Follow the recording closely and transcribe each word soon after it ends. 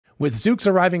With Zoox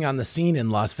arriving on the scene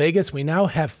in Las Vegas, we now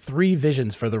have three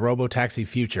visions for the Robotaxi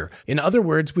future. In other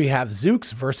words, we have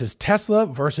Zoox versus Tesla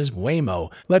versus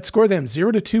Waymo. Let's score them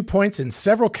 0 to 2 points in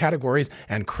several categories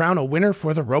and crown a winner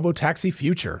for the Robotaxi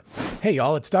future. Hey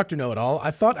y'all, it's Dr. Know-It-All.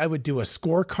 I thought I would do a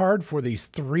scorecard for these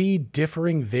three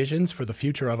differing visions for the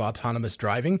future of autonomous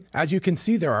driving. As you can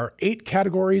see, there are 8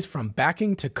 categories, from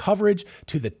backing to coverage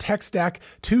to the tech stack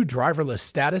to driverless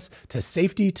status to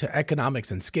safety to economics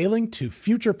and scaling to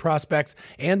future prospects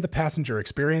and the passenger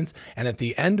experience, and at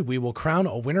the end we will crown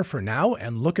a winner for now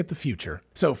and look at the future.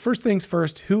 So first things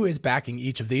first, who is backing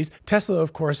each of these? Tesla,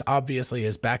 of course, obviously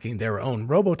is backing their own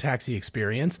Robotaxi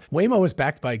experience. Waymo is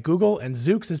backed by Google, and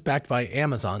Zoox is backed by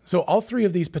Amazon. So all three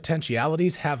of these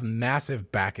potentialities have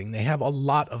massive backing. They have a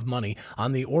lot of money,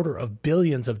 on the order of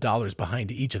billions of dollars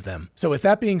behind each of them. So with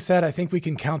that being said, I think we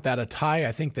can count that a tie.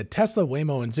 I think that Tesla,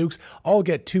 Waymo, and Zoox all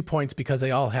get 2 points because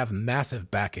they all have massive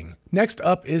backing. Next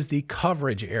up is the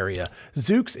coverage area.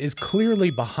 Zoox is clearly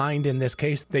behind in this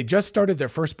case. They just started their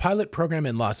first pilot program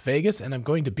in Las Vegas, and I'm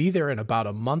going to be there in about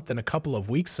a month and a couple of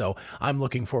weeks, so I'm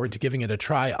looking forward to giving it a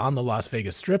try on the Las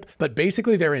Vegas Strip. But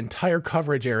basically their entire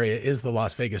coverage area is the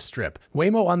Las Vegas Strip.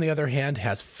 Waymo, on the other hand,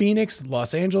 has Phoenix,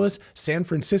 Los Angeles, San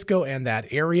Francisco and that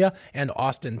area, and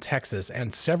Austin, Texas,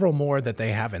 and several more that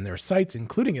they have in their sites,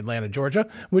 including Atlanta, Georgia,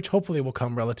 which hopefully will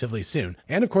come relatively soon.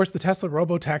 And of course, the Tesla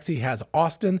Robotaxi has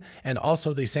Austin and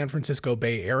also the San Francisco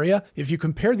Bay Area. If you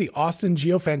compare the Austin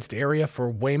geofenced area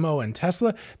for Waymo and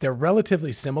Tesla, they're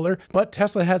relatively similar, but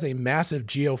Tesla has a massive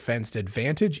geofenced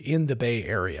advantage in the Bay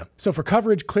Area. So for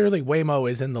coverage, clearly Waymo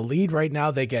is in the lead right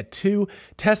now. They get 2.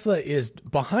 Tesla is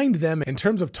behind them in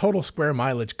terms of total square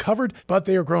mileage covered, but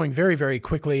they are growing very, very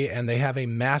quickly, and they have a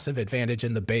massive advantage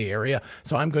in the Bay Area,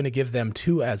 so I'm going to give them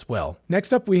 2 as well.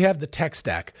 Next up, we have the tech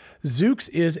stack. Zoox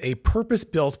is a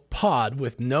purpose-built pod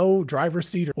with no driver's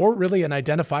seat or really an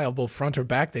identifiable front or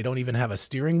back. They don't even have a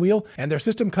steering wheel, and their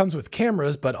system comes with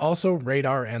cameras, but also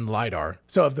radar and LiDAR.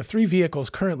 So of the 3 vehicles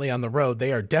currently on the road,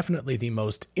 they are definitely the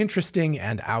most interesting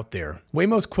and out there.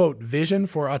 Waymo's quote vision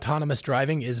for autonomous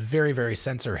driving is very, very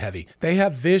sensor heavy. They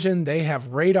have vision, they have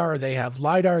radar, they have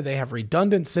LiDAR, they have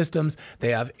redundant systems, they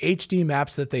have HD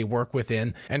maps that they work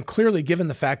within, and clearly, given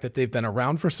the fact that they've been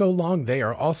around for so long, they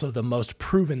are also the most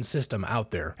proven system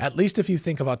out there, at least if you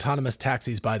think of autonomous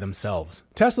taxis by themselves.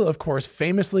 Tesla, of course,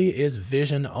 famously is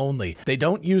vision only. They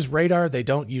don't use radar, they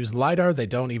don't use LiDAR, they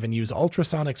don't even use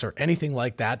ultrasonics or anything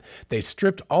like that. They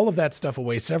stripped all of that stuff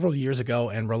away several years ago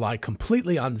and rely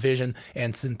completely on vision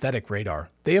and synthetic radar.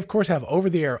 They, of course, have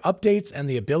over-the-air updates and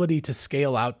the ability to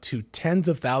scale out to tens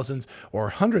of thousands or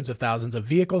hundreds of thousands of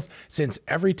vehicles, since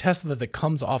every Tesla that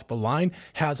comes off the line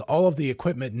has all of the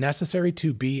equipment necessary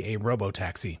to be a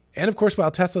robotaxi. And of course,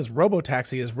 while Tesla's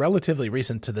Robotaxi is relatively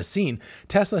recent to the scene,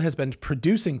 Tesla has been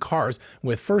producing cars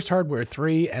with first Hardware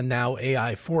 3 and now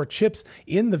AI 4 chips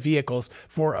in the vehicles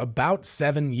for about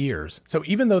 7 years. So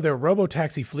even though their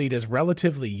Robotaxi fleet is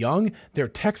relatively young, their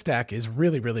tech stack is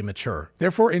really, really mature.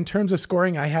 Therefore, in terms of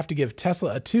scoring, I have to give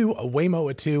Tesla a 2, a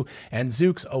Waymo a 2, and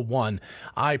Zoox a 1.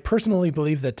 I personally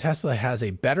believe that Tesla has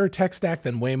a better tech stack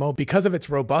than Waymo because of its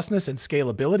robustness and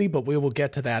scalability, but we will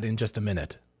get to that in just a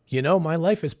minute. You know, my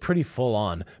life is pretty full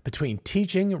on. Between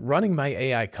teaching, running my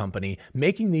AI company,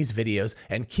 making these videos,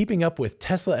 and keeping up with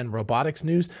Tesla and robotics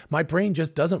news, my brain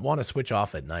just doesn't want to switch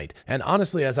off at night. And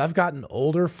honestly, as I've gotten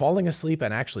older, falling asleep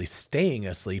and actually staying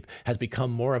asleep has become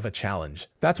more of a challenge.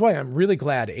 That's why I'm really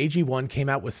glad AG1 came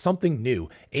out with something new,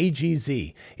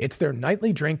 AGZ. It's their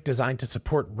nightly drink designed to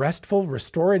support restful,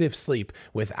 restorative sleep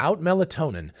without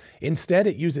melatonin. Instead,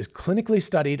 it uses clinically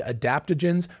studied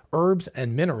adaptogens, herbs,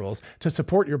 and minerals to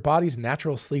support your body's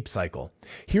natural sleep cycle.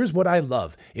 Here's what I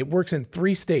love. It works in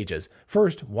 3 stages.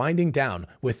 First, winding down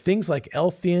with things like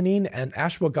L-theanine and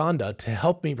ashwagandha to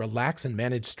help me relax and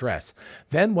manage stress.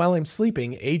 Then while I'm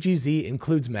sleeping, AGZ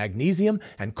includes magnesium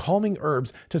and calming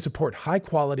herbs to support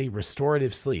high-quality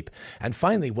restorative sleep. And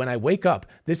finally, when I wake up,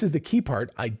 this is the key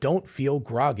part, I don't feel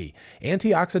groggy.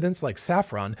 Antioxidants like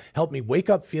saffron help me wake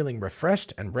up feeling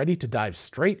refreshed and ready to dive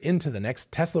straight into the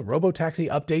next Tesla Robotaxi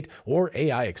update or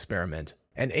AI experiment.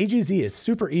 And AGZ is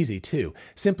super easy too.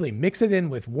 Simply mix it in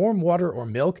with warm water or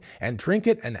milk and drink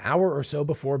it an hour or so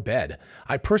before bed.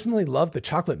 I personally love the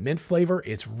chocolate mint flavor.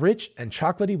 It's rich and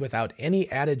chocolatey without any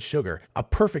added sugar. A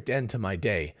perfect end to my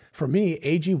day. For me,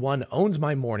 AG1 owns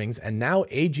my mornings, and now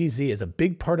AGZ is a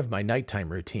big part of my nighttime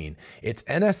routine. It's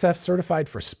NSF certified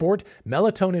for sport,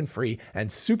 melatonin free,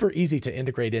 and super easy to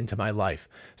integrate into my life.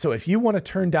 So if you want to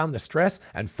turn down the stress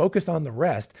and focus on the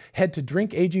rest, head to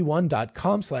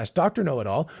drinkag1.com/drknowitall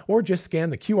all, or just scan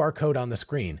the QR code on the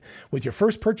screen. With your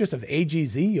first purchase of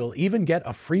AGZ, you'll even get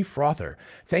a free frother.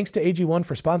 Thanks to AG1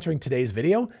 for sponsoring today's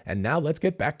video, and now let's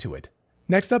get back to it.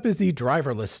 Next up is the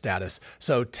driverless status.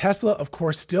 So Tesla, of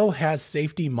course, still has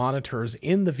safety monitors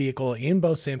in the vehicle in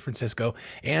both San Francisco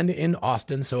and in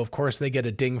Austin. So of course they get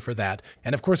a ding for that.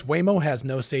 And of course, Waymo has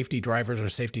no safety drivers or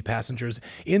safety passengers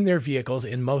in their vehicles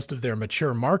in most of their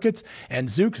mature markets. And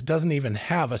Zoox doesn't even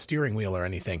have a steering wheel or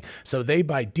anything. So they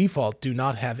by default do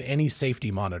not have any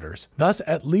safety monitors. Thus,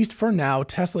 at least for now,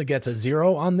 Tesla gets a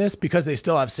 0 on this because they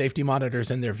still have safety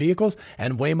monitors in their vehicles,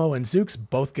 and Waymo and Zoox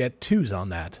both get 2s on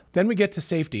that. Then we get to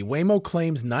safety. Waymo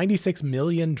claims 96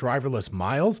 million driverless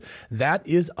miles. That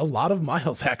is a lot of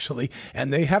miles, actually,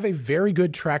 and they have a very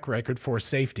good track record for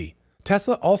safety.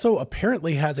 Tesla also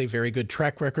apparently has a very good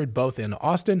track record both in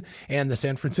Austin and the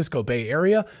San Francisco Bay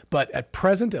Area, but at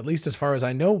present, at least as far as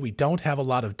I know, we don't have a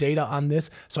lot of data on this,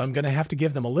 so I'm going to have to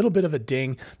give them a little bit of a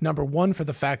ding. Number one, for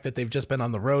the fact that they've just been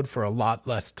on the road for a lot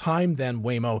less time than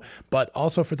Waymo, but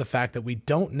also for the fact that we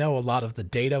don't know a lot of the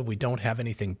data. We don't have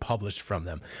anything published from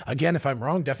them. Again, if I'm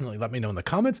wrong, definitely let me know in the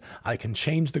comments. I can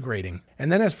change the grading.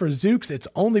 And then as for Zoox, it's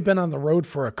only been on the road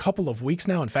for a couple of weeks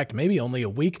now. In fact, maybe only a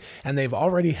week, and they've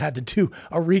already had to do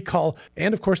a recall.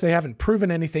 And of course, they haven't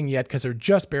proven anything yet because they're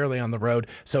just barely on the road.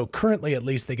 So currently, at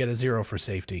least, they get a 0 for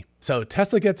safety. So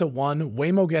Tesla gets a 1,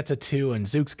 Waymo gets a 2, and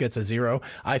Zoox gets a 0.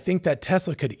 I think that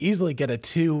Tesla could easily get a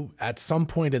 2 at some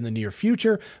point in the near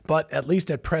future, but at least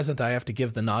at present, I have to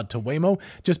give the nod to Waymo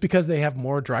just because they have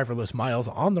more driverless miles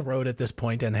on the road at this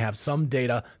point and have some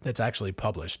data that's actually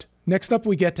published. Next up,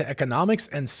 we get to economics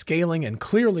and scaling, and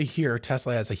clearly here,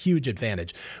 Tesla has a huge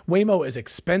advantage. Waymo is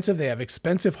expensive. They have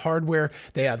expensive hardware.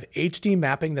 They have HD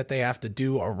mapping that they have to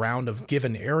do around a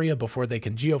given area before they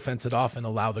can geofence it off and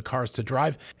allow the cars to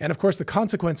drive. And of course, the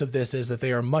consequence of this is that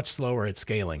they are much slower at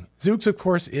scaling. Zoox, of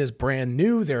course, is brand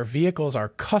new. Their vehicles are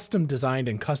custom designed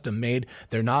and custom made.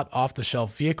 They're not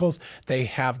off-the-shelf vehicles. They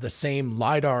have the same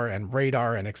LiDAR and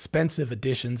radar and expensive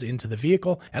additions into the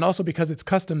vehicle. And also because it's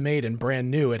custom made and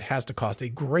brand new, it has to cost a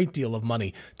great deal of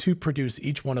money to produce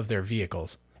each one of their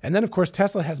vehicles. And then, of course,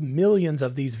 Tesla has millions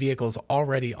of these vehicles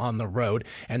already on the road,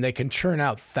 and they can churn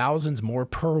out thousands more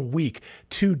per week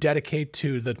to dedicate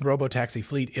to the Robotaxi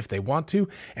fleet if they want to.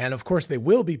 And of course, they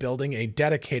will be building a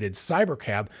dedicated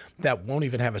cybercab that won't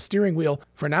even have a steering wheel.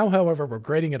 For now, however, we're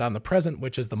grading it on the present,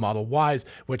 which is the Model Ys,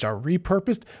 which are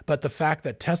repurposed. But the fact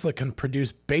that Tesla can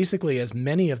produce basically as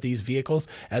many of these vehicles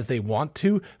as they want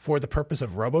to for the purpose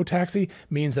of Robotaxi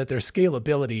means that their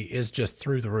scalability is just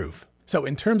through the roof. So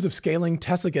in terms of scaling,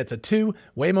 Tesla gets a 2,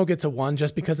 Waymo gets a 1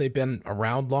 just because they've been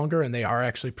around longer and they are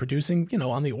actually producing,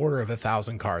 on the order of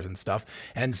 1,000 cars and stuff,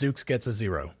 and Zoox gets a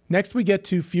 0. Next, we get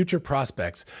to future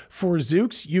prospects. For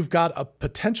Zoox, you've got a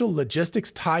potential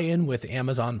logistics tie-in with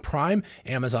Amazon Prime,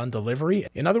 Amazon Delivery.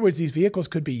 In other words, these vehicles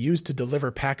could be used to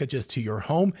deliver packages to your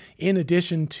home in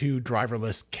addition to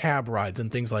driverless cab rides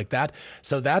and things like that.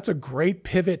 So that's a great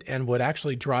pivot and would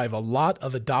actually drive a lot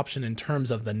of adoption in terms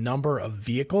of the number of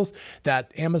vehicles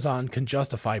that Amazon can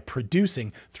justify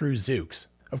producing through Zoox.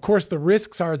 Of course, the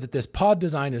risks are that this pod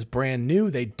design is brand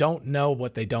new. They don't know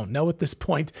what they don't know at this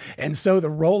point, and so the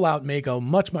rollout may go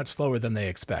much, much slower than they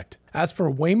expect. As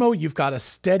for Waymo, you've got a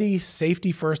steady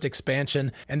safety-first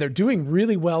expansion, and they're doing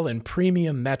really well in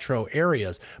premium metro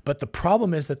areas. But the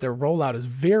problem is that their rollout is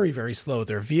very, very slow.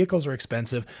 Their vehicles are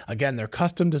expensive. Again, they're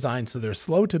custom designed, so they're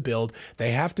slow to build.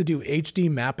 They have to do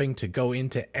HD mapping to go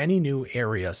into any new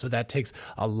area, so that takes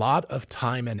a lot of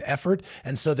time and effort.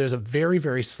 And so there's a very,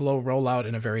 very slow rollout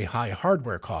and a very high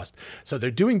hardware cost. So they're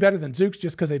doing better than Zoox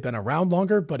just because they've been around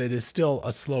longer, but it is still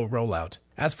a slow rollout.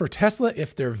 As for Tesla,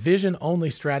 if their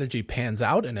vision-only strategy pans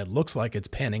out, and it looks like it's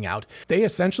panning out, they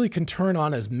essentially can turn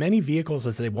on as many vehicles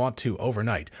as they want to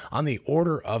overnight, on the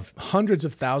order of hundreds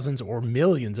of thousands or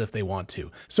millions if they want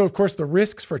to. So of course, the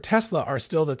risks for Tesla are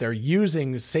still that they're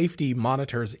using safety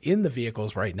monitors in the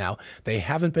vehicles right now. They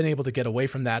haven't been able to get away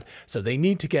from that, so they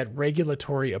need to get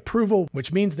regulatory approval,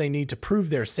 which means they need to prove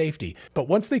their safety. But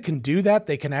once they can do that,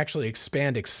 they can actually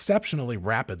expand exceptionally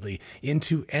rapidly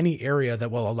into any area that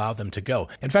will allow them to go.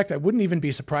 In fact, I wouldn't even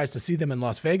be surprised to see them in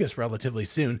Las Vegas relatively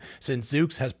soon. Since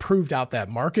Zoox has proved out that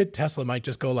market, Tesla might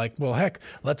just go like, well, heck,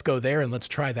 let's go there and let's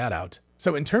try that out.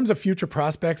 So in terms of future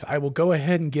prospects, I will go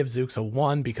ahead and give Zoox a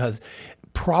 1 because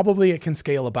probably it can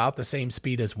scale about the same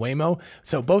speed as Waymo.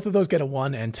 So both of those get a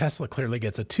 1 and Tesla clearly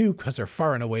gets a 2 because they're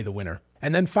far and away the winner.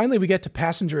 And then finally, we get to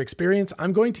passenger experience.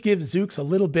 I'm going to give Zoox a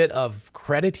little bit of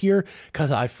credit here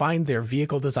because I find their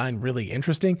vehicle design really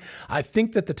interesting. I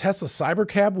think that the Tesla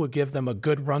Cybercab would give them a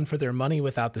good run for their money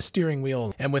without the steering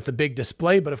wheel and with the big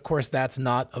display, but of course that's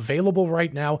not available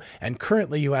right now. And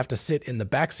currently you have to sit in the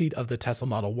back seat of the Tesla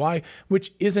Model Y,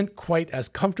 which isn't quite as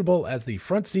comfortable as the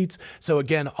front seats. So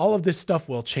again, all of this stuff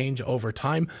will change over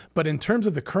time. But in terms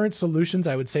of the current solutions,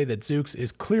 I would say that Zoox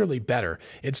is clearly better.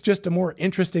 It's just a more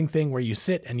interesting thing where you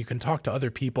sit and you can talk to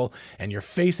other people and you're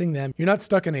facing them. You're not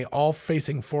stuck in a all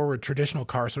facing forward traditional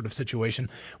car sort of situation.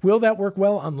 Will that work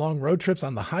well on long road trips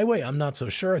on the highway? I'm not so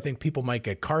sure. I think people might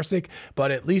get car sick,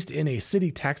 but at least in a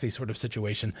city taxi sort of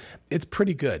situation, it's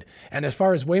pretty good. And as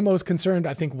far as Waymo is concerned,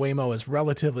 I think Waymo is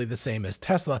relatively the same as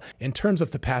Tesla in terms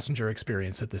of the passenger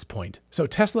experience at this point. So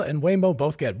Tesla and Waymo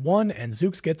both get 1 and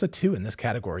Zoox gets a 2 in this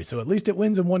category. So at least it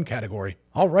wins in one category.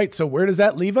 All right, so where does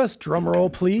that leave us? Drum roll,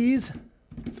 please.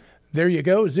 There you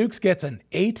go. Zoox gets an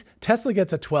 8, Tesla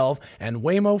gets a 12, and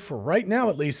Waymo, for right now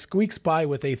at least, squeaks by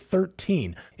with a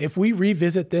 13. If we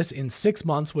revisit this in 6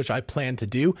 months, which I plan to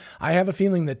do, I have a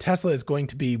feeling that Tesla is going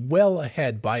to be well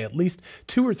ahead by at least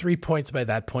 2 or 3 points by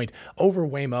that point over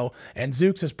Waymo, and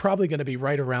Zoox is probably going to be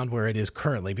right around where it is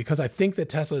currently because I think that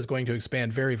Tesla is going to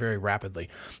expand very, very rapidly.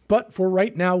 But for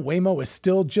right now, Waymo is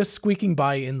still just squeaking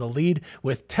by in the lead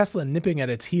with Tesla nipping at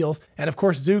its heels, and of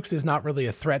course Zoox is not really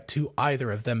a threat to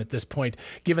either of them at this point,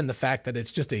 given the fact that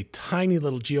it's just a tiny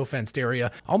little geofenced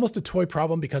area, almost a toy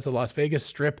problem because the Las Vegas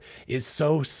Strip is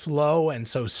so slow and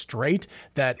so straight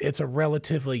that it's a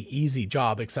relatively easy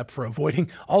job, except for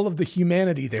avoiding all of the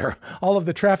humanity there, all of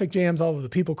the traffic jams, all of the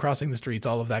people crossing the streets,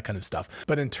 all of that kind of stuff.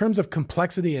 But in terms of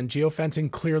complexity and geofencing,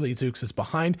 clearly Zoox is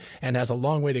behind and has a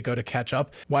long way to go to catch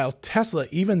up, while Tesla,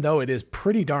 even though it is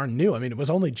pretty darn new, I mean, it was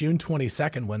only June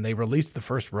 22nd when they released the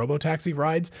first Robotaxi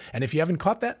rides, and if you haven't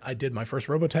caught that, I did my first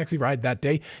Robotaxi ride that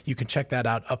day. You can check that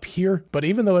out up here. But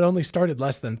even though it only started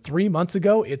less than 3 months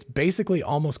ago, it's basically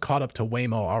almost caught up to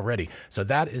Waymo already. So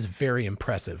that is very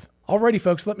impressive. Alrighty,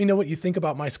 folks, let me know what you think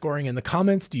about my scoring in the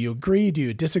comments. Do you agree? Do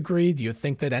you disagree? Do you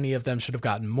think that any of them should have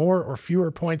gotten more or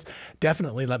fewer points?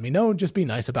 Definitely let me know. Just be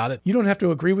nice about it. You don't have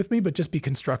to agree with me, but just be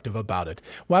constructive about it.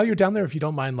 While you're down there, if you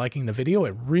don't mind liking the video,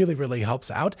 it really, really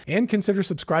helps out. And consider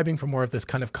subscribing for more of this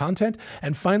kind of content.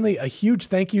 And finally, a huge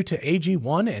thank you to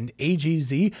AG1 and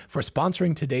AGZ for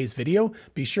sponsoring today's video.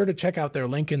 Be sure to check out their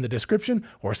link in the description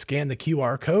or scan the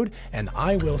QR code, and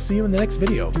I will see you in the next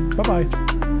video.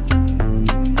 Bye-bye.